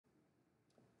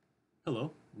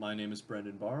Hello, my name is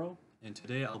Brendan Barrow, and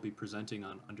today I'll be presenting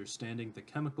on understanding the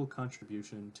chemical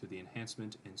contribution to the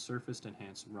enhancement in surface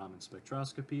enhanced Raman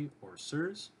spectroscopy, or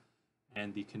SERS,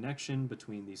 and the connection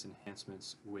between these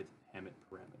enhancements with Hammett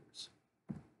parameters.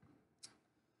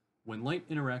 When light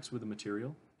interacts with a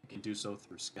material, it can do so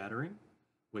through scattering,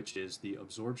 which is the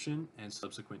absorption and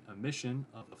subsequent emission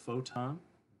of a photon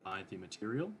by the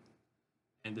material,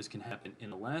 and this can happen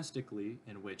inelastically,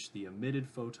 in which the emitted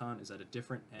photon is at a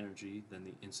different energy than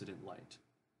the incident light.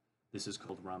 This is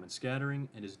called Raman scattering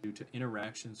and is due to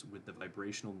interactions with the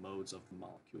vibrational modes of the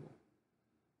molecule.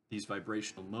 These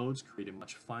vibrational modes create a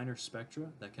much finer spectra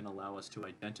that can allow us to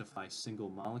identify single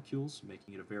molecules,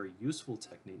 making it a very useful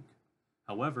technique.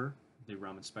 However, the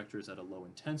Raman spectra is at a low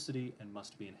intensity and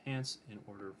must be enhanced in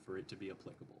order for it to be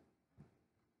applicable.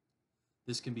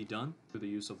 This can be done through the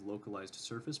use of localized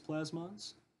surface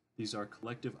plasmons. These are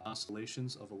collective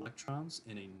oscillations of electrons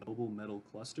in a noble metal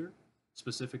cluster,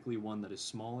 specifically one that is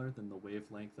smaller than the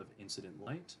wavelength of incident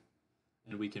light,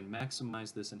 and we can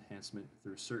maximize this enhancement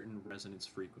through certain resonance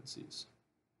frequencies.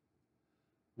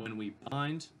 When we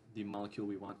bind the molecule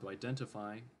we want to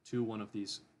identify to one of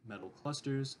these metal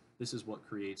clusters, this is what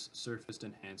creates surface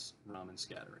enhanced Raman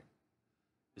scattering.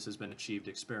 This has been achieved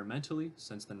experimentally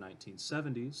since the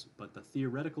 1970s, but the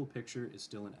theoretical picture is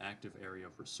still an active area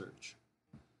of research.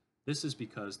 This is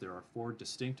because there are four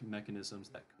distinct mechanisms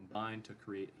that combine to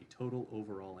create a total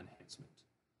overall enhancement.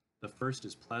 The first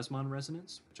is plasmon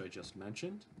resonance, which I just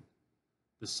mentioned.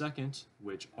 The second,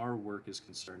 which our work is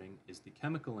concerning, is the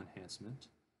chemical enhancement.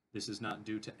 This is not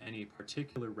due to any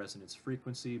particular resonance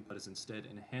frequency, but is instead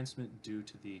enhancement due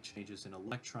to the changes in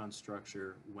electron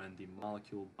structure when the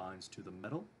molecule binds to the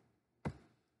metal.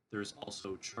 There is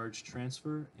also charge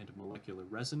transfer and molecular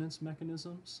resonance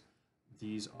mechanisms.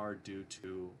 These are due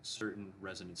to certain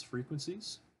resonance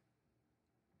frequencies.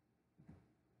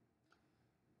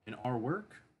 In our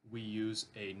work, we use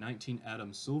a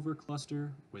 19-atom silver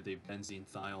cluster with a benzene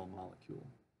thiol molecule.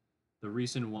 The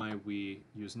reason why we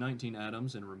use 19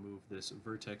 atoms and remove this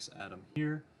vertex atom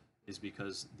here is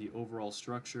because the overall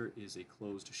structure is a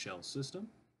closed shell system.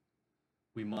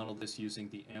 We model this using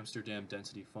the Amsterdam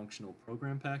Density Functional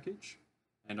Program package,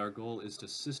 and our goal is to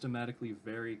systematically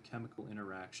vary chemical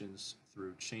interactions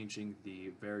through changing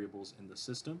the variables in the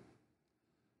system.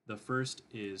 The first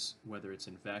is whether it's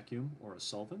in vacuum or a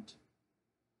solvent.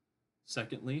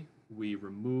 Secondly, we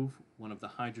remove one of the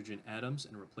hydrogen atoms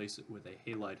and replace it with a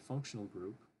halide functional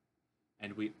group,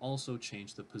 and we also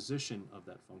change the position of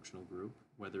that functional group,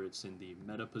 whether it's in the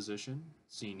meta position,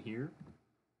 seen here,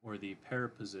 or the para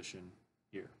position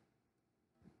here.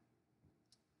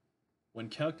 When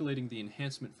calculating the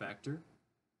enhancement factor,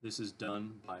 this is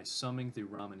done by summing the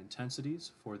Raman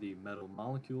intensities for the metal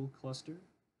molecule cluster,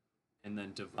 and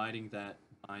then dividing that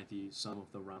by the sum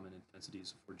of the Raman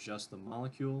intensities for just the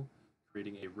molecule,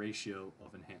 creating a ratio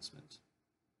of enhancement.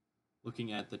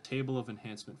 Looking at the table of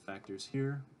enhancement factors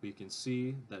here, we can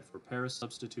see that for para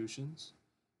substitutions,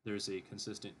 there's a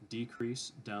consistent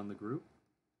decrease down the group.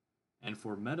 And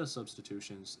for meta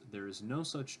substitutions, there is no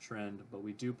such trend, but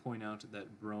we do point out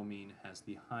that bromine has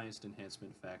the highest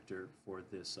enhancement factor for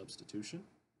this substitution.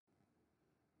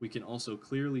 We can also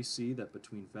clearly see that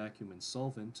between vacuum and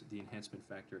solvent, the enhancement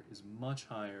factor is much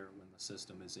higher when the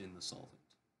system is in the solvent.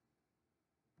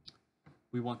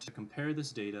 We want to compare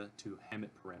this data to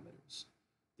Hammett parameters.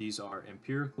 These are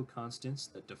empirical constants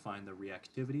that define the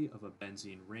reactivity of a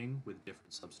benzene ring with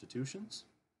different substitutions.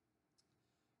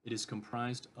 It is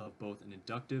comprised of both an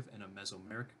inductive and a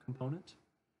mesomeric component.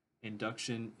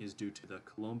 Induction is due to the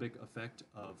Coulombic effect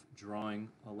of drawing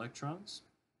electrons,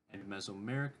 and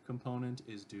mesomeric component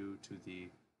is due to the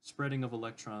spreading of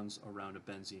electrons around a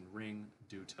benzene ring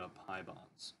due to pi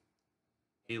bonds.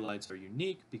 Halides are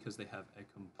unique because they have a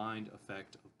combined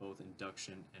effect of both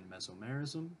induction and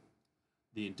mesomerism.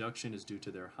 The induction is due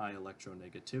to their high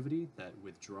electronegativity that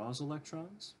withdraws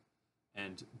electrons,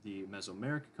 and the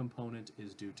mesomeric component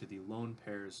is due to the lone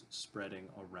pairs spreading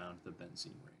around the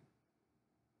benzene ring.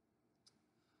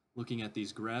 Looking at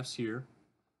these graphs here,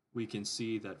 we can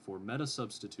see that for meta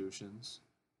substitutions,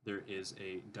 there is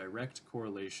a direct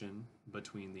correlation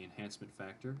between the enhancement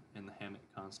factor and the Hammett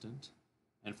constant.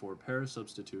 And for para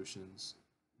substitutions,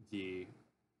 the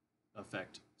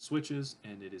effect switches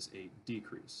and it is a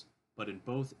decrease. But in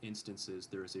both instances,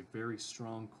 there is a very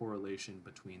strong correlation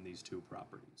between these two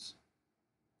properties.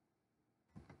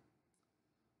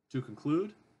 To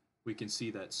conclude, we can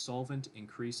see that solvent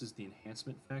increases the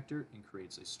enhancement factor and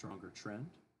creates a stronger trend.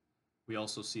 We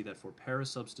also see that for para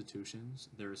substitutions,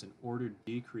 there is an ordered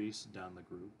decrease down the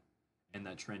group, and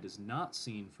that trend is not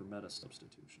seen for meta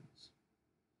substitutions.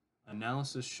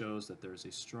 Analysis shows that there is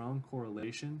a strong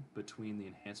correlation between the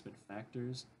enhancement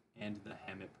factors and the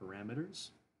Hammett parameters.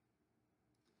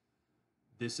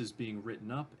 This is being written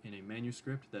up in a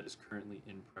manuscript that is currently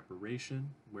in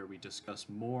preparation, where we discuss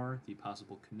more the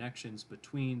possible connections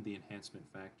between the enhancement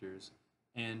factors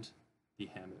and the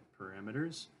Hammett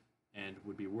parameters, and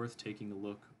would be worth taking a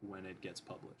look when it gets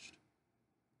published.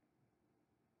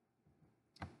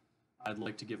 I'd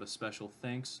like to give a special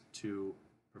thanks to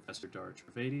Professor Dara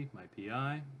Trivedi, my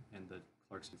PI, and the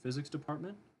Clarkson Physics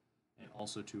Department, and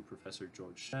also to Professor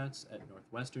George Schatz at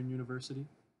Northwestern University.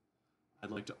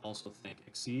 I'd like to also thank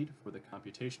Exceed for the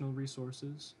computational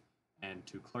resources, and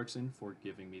to Clarkson for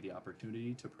giving me the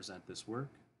opportunity to present this work.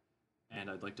 And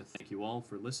I'd like to thank you all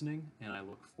for listening, and I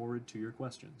look forward to your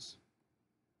questions.